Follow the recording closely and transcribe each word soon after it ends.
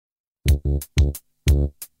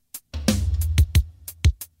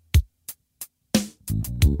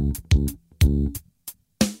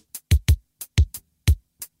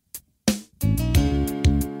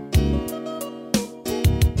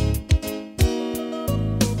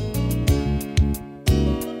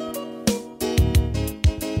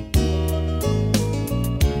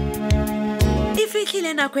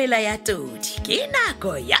Fitlhile nako ela ya todi ke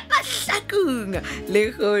nako ya mahlakong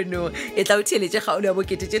le kgono e tla o theletše kgaolo ya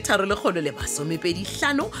bokete tše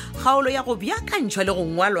 325 kgaolo ya go beakantšhwa le go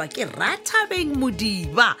ngwalwa ke Rathabeng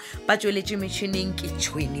Modiba ba tšweletše metšhineng ke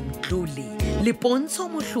Tšhweni Mtlole le Pontsho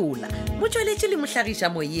Mohlola mo tšweletše le mohlagiša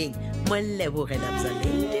moyeng Mollebogela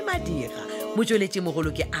Mzaledi Madira mo tšweletše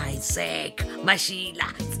mogolo ke Isaac Mashila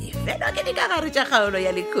tsefelo ke dikagare tša kgaolo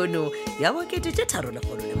ya lekgono ya bokete tše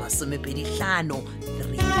 325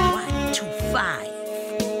 3125.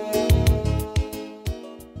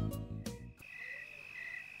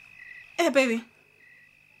 Baby.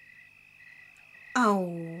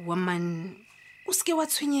 Aowa man, o seke wa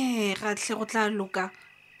tshwenyega tle go tla loka.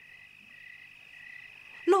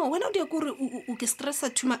 No, wena o dia kore o ke stressa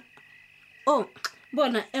too much. Oh,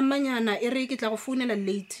 bona emanyana e re ke tla go founela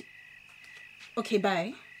late. Okay,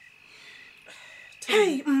 bye.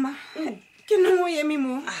 Hey, mma. Ke no ye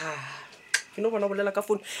mimo. Ke no bona bolela ka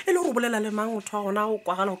phone. E le go bolela le mang motho wa gona o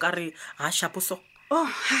kwagala o ka re ga shaposo. Oh,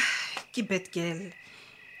 ke bad girl.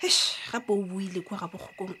 Gape o buile kwa ga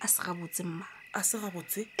bogokong a se gabotse mma. A se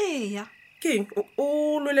gabotse? Eya. Keng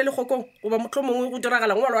o lwele le gokong o ba motho mongwe go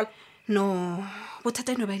diragala ngwalwala? No,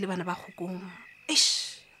 bothata eno ba ile bana ba gokong.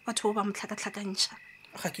 Batho ba motlhakatlhakantšha.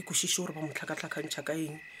 Ga ke kwešiše gore ba motlhakatlhakantšha ka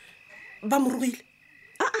eng. Ba morogile?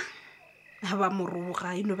 Ha ba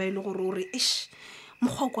moroga eno ba ile gore ore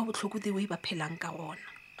mokgwa o kwa botlhoko the way ba phelang ka gona.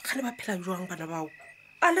 Ga le ba phela jwang bana bao?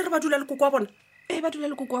 A le re ba dula le koko wa bona? Ba dula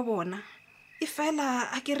le koko wa bona. E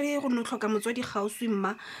fela a ke re go no tlhoka motswadi gauswi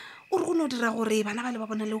mma o re go no dira gore bana ba le ba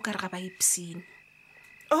bona le o ka re ga ba ipsine.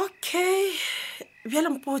 Okay, bjale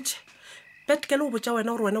mpotse. Bet ke le o botsa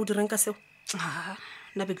wena gore wena o direng ka seo?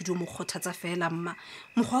 Na be ke jo mo kgothatsa fela mma.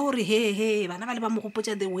 Mogwa gore he bana ba le ba mo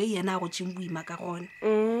gopotsa the way yena go tšeng boima ka gona.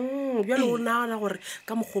 Bjale o nagana gore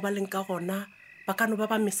ka mokgwa ba leng ka gona ba ka no ba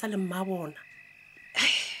ba mesa le mma bona.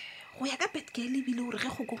 Go ya ka bet ke le bile gore ge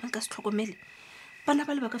go konga ka se tlhokomele. Bana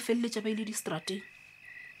ba le ba ka felletša ba ile distrateng.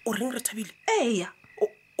 O reng re Thabile? Eya.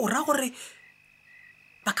 O ra gore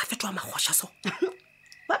ba ka fetoa magwasha so?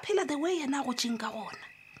 Ba phela the way yena go tšeng ka gona.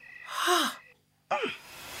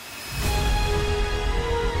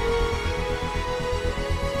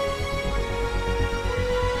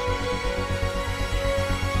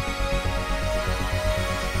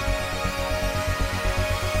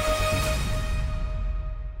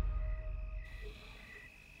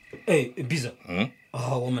 Biza.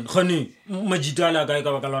 Woman, khani majitala ka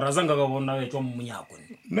ka bakala razanga ka bona e tswa monyako.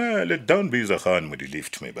 Na let down Biza Khan with the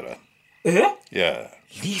lift me bra. Yeah.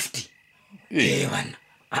 Lift. Man.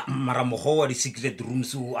 Mara mogo wa di secret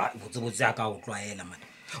rooms o botse ka o tlwaela man.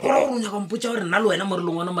 O nya ka mpotsa gore nna le wena mo re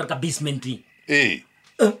lengwana mara ka basement. Be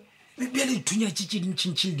le thunya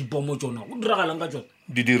tšintšintšin di bomo tsona. O diragalang ka tsona.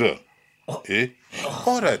 Di dira.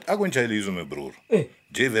 All right, a go ntšhaile izo me bror.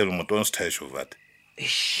 Jevel moton stasho vat.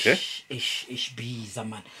 Biza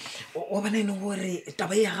man. O bana eno gore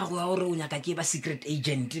taba ya gago ya gore o nyaka ke ba secret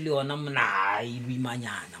agent le yona mna e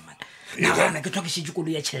buimanyana man. Na bana ke tlhoke se dikolo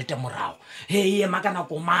ya tšhelete morago. Hey makana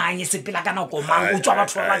ko manye sepela kana ko mang o tswa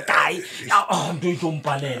batho ba kae. Ndo e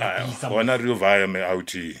tlompalela Biza. Bona re vaya me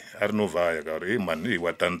outi. Are no vaya ka re man e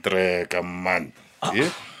watantre ka man.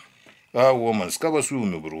 Woman ska ba su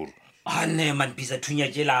me bror. Ne man Biza thunya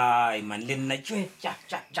tšela man le nna tšwe ja.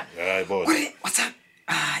 Ai boss. What's up?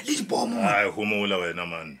 Le di bomo. Ai homola wena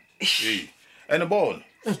man. And a ball.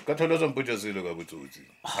 Ka thola sa mpotsa selo ka botsotsi.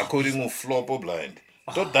 According to flop or blind.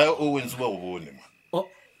 Don't die Owens ba go bone man.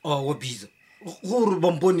 Wa Biza. Gore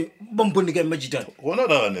bombone ka majitana. Gona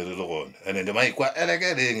na ne re gona. Ene de mai kwa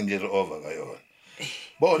elekeleng ndi re over ka yona.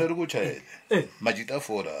 Bona re go tšhaele. Majita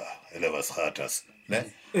fora ele basgatas, ne?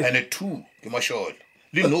 Ene 2 ke mashol.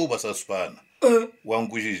 Le no ba sa spana. Wa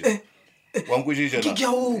nkujije.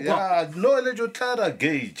 Ya no le jo tlara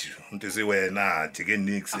gauge ntse wena tike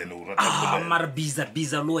nix ene o rata go mara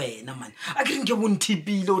Biza lo wena man a ke nke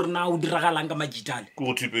bontipile gore na o diragalang ka majitale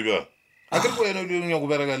go tipe bja a ke go ena le nya go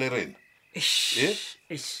bereka le rena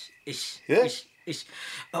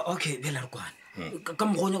okay bela re kwana ka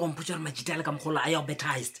mogonya go mpotsa re majitale ka mogola a ya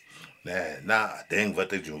baptized na deng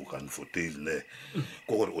vate jo kan fotel le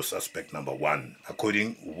go gore o suspect number 1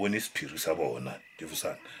 according to one spirit sa bona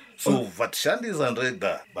divusana. So what Shandy is under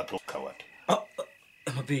that battle coward.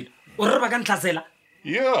 Mabile. O re ba ka ntlhasela?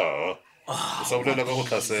 Yeah. o sa bolela ka go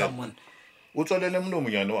tlhasela o tswalele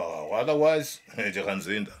monomonyane wa gago otherwise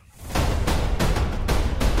jeganzinda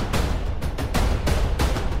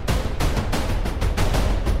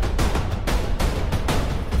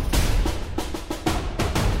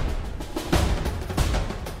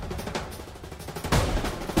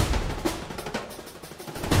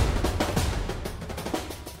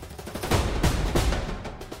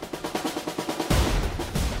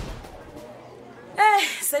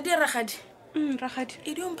sa di ragadi ragadi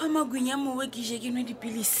e di ompha magwenya mowe ke je ke nwe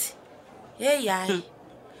dipilisi e yae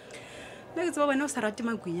nna ke tseba wena o sa rate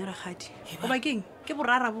magwinya ragadi o bakeng ke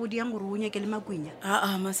borara bo diang gore o nyake le magwinya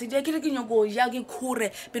aa masedi a ke re ke nyako ja ke kgore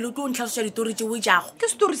pele o tlo o ntlhalosetsa ditori tse o jago ke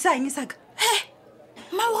setori sa eng saka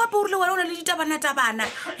mao gape o rile wena o na le ditabana-tabana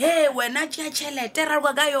he wena tšea tšhelete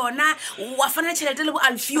raroka ka yona wa fana tšhelete le bo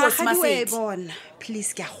alfios ragadi o e masedi bona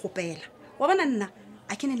please ke a gopela wa bona nna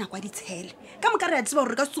a ke ne nako a ditshele ka moka re a tseba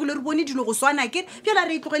gore ka setsogole re bone dilo go swana ke bjala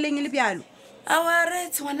re e tlogeleng e le bjalo awa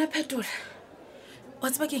re tshengwana phetola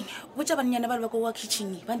wa tseba keng botša bannyana ba le bako wa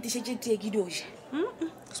kitchen ba ntišetse tee ke dioja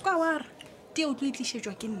se kwa wara tee o tlo e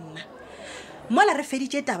tlišetšwa ke nna mola re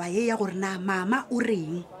feditše taba ye ya gore na mama o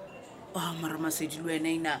reng mara masedi le wena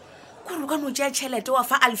ena kore o ka no tšea tšhelete wa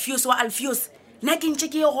fa alfios nna ke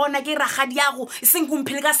ntše ke ye gona ke ragadi yago e seng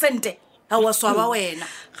komphele ka sente a wa swaba wena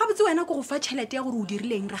gabotse wena ko go fa tšhelete ya gore o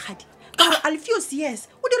dirileng ragadi ka gore alfios yes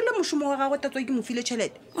o dirile mošomo wa gagwe tatswa ke mo file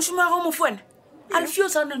tšhelete mošomo wa gago mofu wena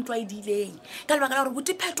alfios a o ne ntlo a e dileng ka lebaka la gore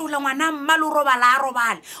bote phetola ngwana mma le o robala a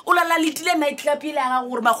robale o lala letile nightclub ele ya gago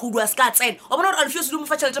gore magodu a se ka tsena wa bona gore alfios di mo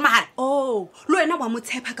fa tšhelete magala le wena wa mo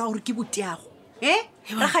tshepa ka gore ke boteago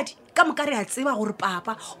ragadi ka moka re a tseba gore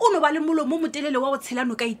papa o no ba le molomo motelele wa go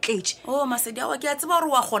tshelano ka itletše masedi awa ke a tseba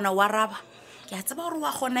gore wa kgona wa raba ke a tseba gore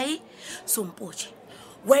wa kgona e sompotse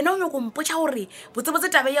wena o nyako mpotša gore botsebotse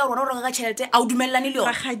tabe ya rona o roka ka tšhelete a o dumelelane le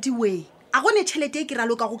yona ragadi we a gone tšhelete e ke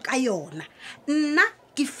ralokago ka yona nna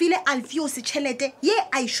ke file alfios tšhelete ye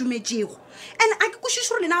a e šometšego and a ke kwešiše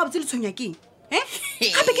gore lena ga botse le tshwenyakeng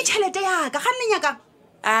gape ke tšhelete yaka ga nne nyaka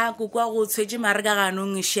a kokoa go tshwetse mare ka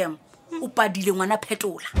ganong shem o padile ngwana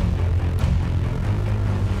phetola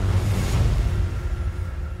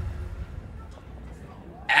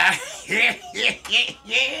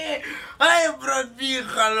ai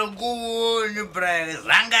propicalo kuni brale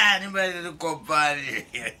zangani bale kopani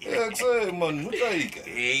ekse man mutaika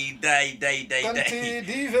dai kanti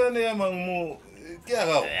divene ya mangmo ke a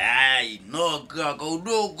gago ai no ka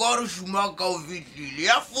do gor shuma ka ofitile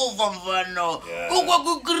ya fofa mfano ukwa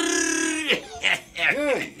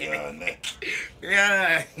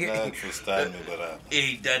yane ya first time bara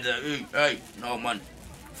dada ai no man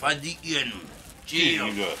fadi yen Gio.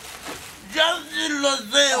 you Just lo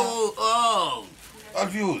zeo.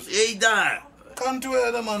 alfios Da. kanti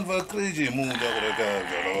wena man va crazy muda gore ka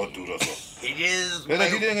jalo dura so Yes. Ela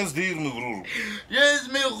dilengas dir me bror Yes,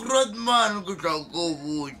 me groot man ku tla go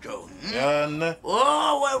botsa. yane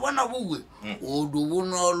Wana buwe. O do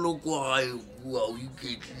bona lo kwa ai bua o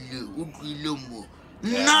iketlile o tlile mo.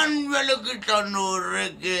 Nan vele ke tla no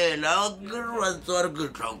rekela ke rwa tswar ke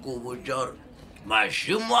tla go botsa.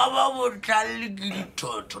 Mashimo a ba botlhale ke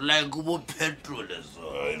dithotho like bo petrole so.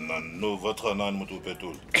 ai no va trana mo to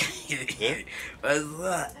petrol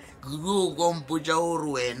Asa ke go kompotsa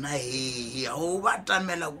gore wena a o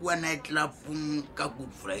batamela kwa nightclubong ka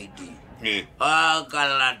Good Friday. Ka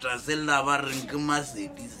lata sela ba reng ke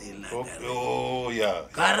Masedi sela. ya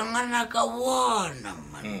Ka re ngwana ka bona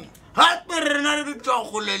man. Hape re na le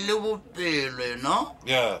ditšogole le bopelo no?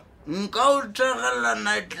 ya Nka o thegela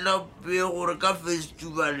nightclub e gore ka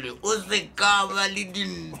festival o se ka ba le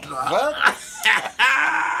dintwa.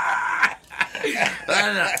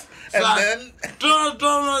 And then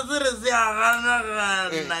Thomas re se a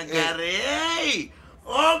gana ka re hey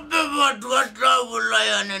ope batho ba tla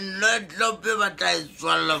bolayane nightclub e ba tla e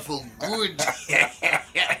tswalela for good.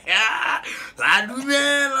 Ra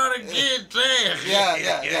dumela gore ke tege. ya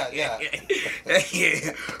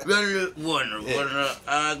Bjale bona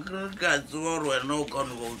a ke ka tseba gore wena o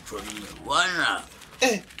kane ba o tshwanile bona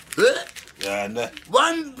yane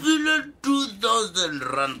 1 2,000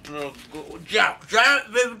 rand ja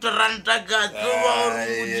ranta ka tseba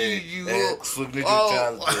gore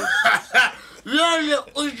bjale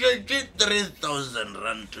o šetse 3,000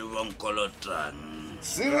 rand bankolotang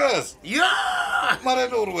serious ya mara le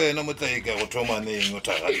gore wena motlaika go thoma neng o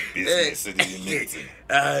thaga business di metse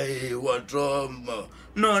ai wa thoma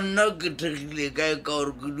nna ke thegile kae ka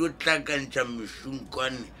gore ke dio tlhakantšha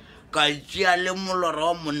mešunkwane ka tšea le molora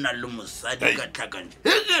wa monna le mosadi ka tlhakantšha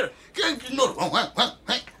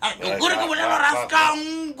kore ke bolela ra ska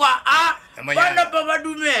nkwa a ba napa ba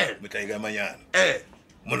dumela motlaika manyana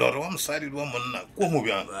moloro wa mosadi le wa monna ko mo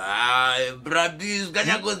bjang ai brabis ka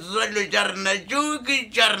nyako tswalo tša rena tšeo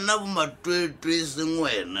ke tša rena bomatwetwe e seng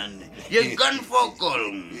wena ne ye can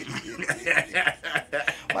focol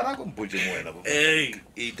mara ko mpotse mo wena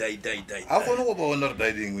ita a kgone go bona re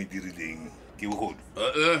daideng o e dirileng ke bogodu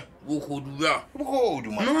bogodu bja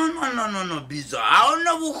bogodu man no bisa ga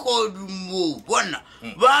ona bogodu mo bona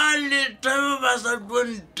ba letabe ba sa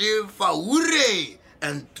tontefa ure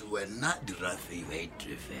and wena dira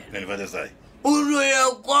favate fela ne fa tsai o lo ya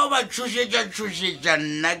kwa ba tshosetša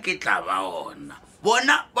nna ke tla ba ona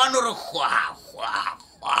bona ba no re khwa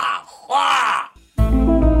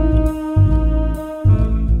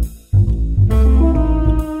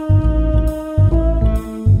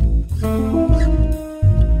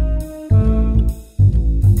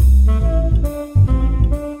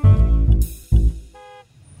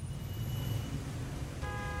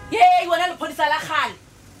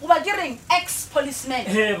ex-policeman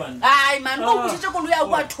ai man o busitse koloi ya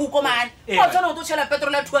kwa thoko man o tsona o to tshela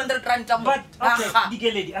petrol ya 200 rand tsa mo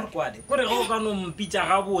dikeledi a re kwade kore go ka no mpitsa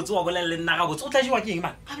ga botse wa bolele nna ga botse o tlajiwa ke eng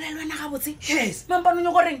man a bolele wena ga botse yes mampano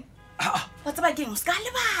nyo goreng wa tseba keng ska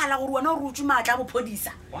lebala gore wena o rutse matla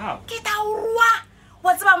bophodisa ke ta o rua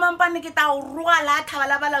wa tseba mampane ke ta o rua la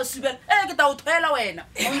thaba bala subela ke ta o thwela wena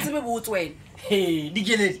o ntse be botse wena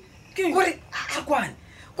dikeledi kore a kwane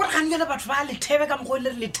gore ga nnyela batho ba le thebe ka mogole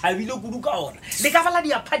re le thabile kudu ka ona le ka fala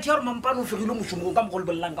diaphathi ya gore mampane o fegile mošomong ka mogole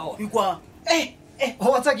bolelang ka ona ikwa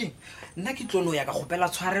wa tsa keng nna ke tlono ya ka gopela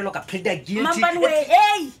tshwarelo ka pleda mampane we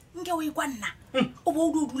nke o ikwa nna o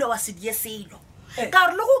bo o dula wa sedie selo ka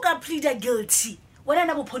gore le go ka pleda guilty wena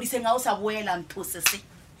na bophodiseng a o sa boela ntho se se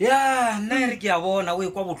ya nna re ke a bona o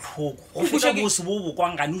ekwa botlhoko go fetsa bo se bo bo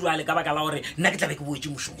kwang ga nulu ale ka baka la gore nna ke tlabe ke boetse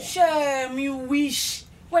mošomong shame you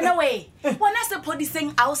wish wena we wena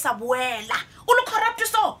sephodiseng a o sa boela o le corrupt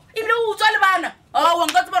so ebile o utswa le bana wa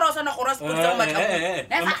nka tseba ra sana gore sephodiseng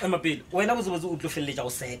matla mapele wena botsebotse o tlo feleletša o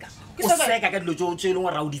seka ka dilo tšeo tše e leng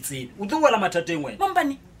gore ra o di tsebe o tlo boela mathateng wena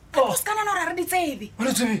mampane o sekanana gore a re di tsebe a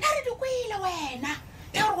re di kwele wena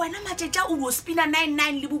ya gore wena matšetša o bo spina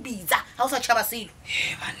 99 le bobitsa ga o sa tšhaba selo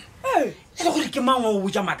e le gore ke mang o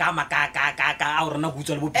botsa makamaka a gore na go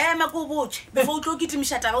utswa le bobi mako o botse before o tlo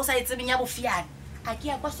ketimiša taba o sa e tsebeng ya bofiane a ke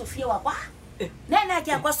ya kwa Sofia wa kwa nena a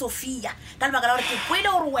ke ya kwa Sofia ka lebaka la gore ke kwele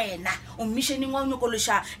gore wena o missioning wa o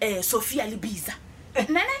nyokološa Sofia le Biza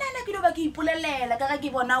nana ke lo ba ke ipolelela ka ga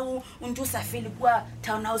ke bona o ntse o sa fele kwa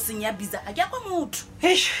townhouseng ya Biza a ke ya kwa motho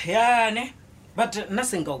yane but nna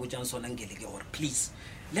seng ka o botsang sona nkele ke gore please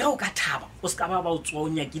le go ka thaba o se ka ba o tswa o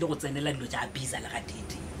nyakile go tsenela dilo tša Biza le ga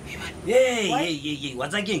tete wa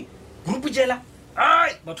tsa keng group jela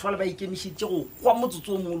ai batho ba le ba ikemišitše go kwa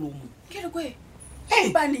motsotso o mongwe le o mongwe ke re kwe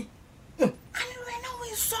bane ga le wena o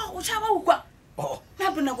e so o tšhaba o kwa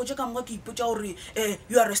nna bonako tše ka moka ke ipotsa gore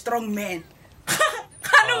you are a strong man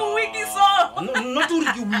ga le o wiki so not gore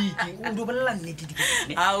ke wiki o di bolela nnete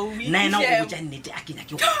nna ena o botsa nnete a ke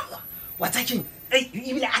nyake goa wa tsa keng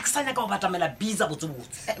ebile a ke sa nyaka go batamela Biza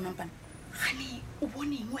botsebotse mampane gane o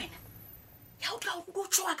boneng wena ya o tla o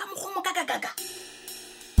tšhoa ka mogomo kakakaka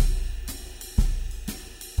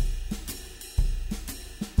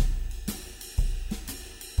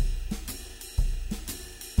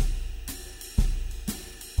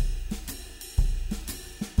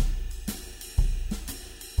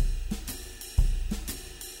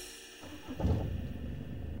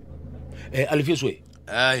Alfioswe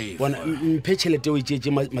bona mphe tšhelete o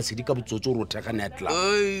itšeetse masedi ka botsotso gore o thekane atla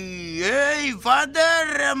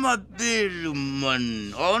father mapele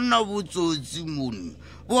man ga ona botsotsi mone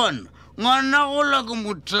bona ngwana gola ke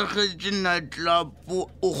mothekgetse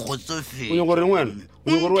natlapo o kgotsofele o nyako reng wena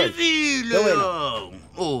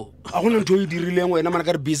a gona ntho o e dirileng wena mana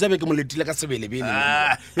ka re Biza be ke mo letile ka sebelebele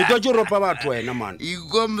le twa tše ropa batho wena mana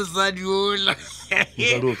iko mosadi ola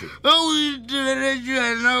o iteletše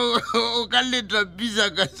wena o ka leta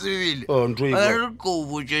Biza ka sebele re ko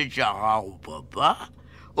botšetša gago papa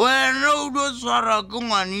wena o do tshwara ke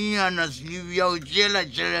ngwanenyana sleeve ya o tšela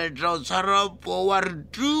tšhelete o tshwara po wa re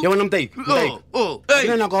tu ya bona mtaike ke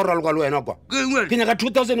naka go ralokwa le wena kwa ke nyaka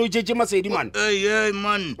 2000 o itšeetse masedi man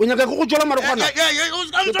man o nyaka ke go tšwela marekgwana ke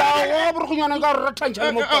borogonyana ka re rathantšha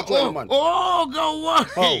le mopatso man o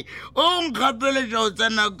nkgapeletša o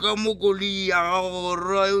tsena ka mo koloi ya gago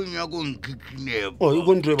gore o nyaka o nkiknepo e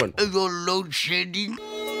ko ntho e bona yo load shedding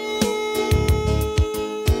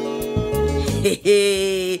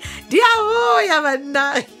di a boya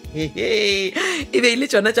banna e be ile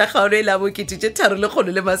tsona tša kgaolo e la bokete tše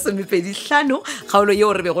 325 kgaolo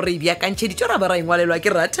yeo re be go re beakantšheditšo ra ba ra engwalelwa ke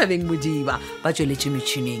Rathabeng Modiba ba tšweletše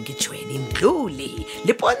metšhineng ke Tšhweni Mdluli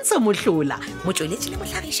le Pontsho Mohlola motšweletši le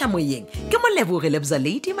mohlagiša moyeng ke Moleboge Lebza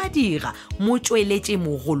Lady Madira motšweletši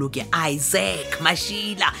mogolo ke Isaac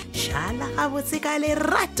Mashila šala gabotse ka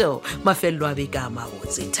lerato mafelelo a beka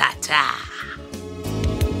mabotse thata.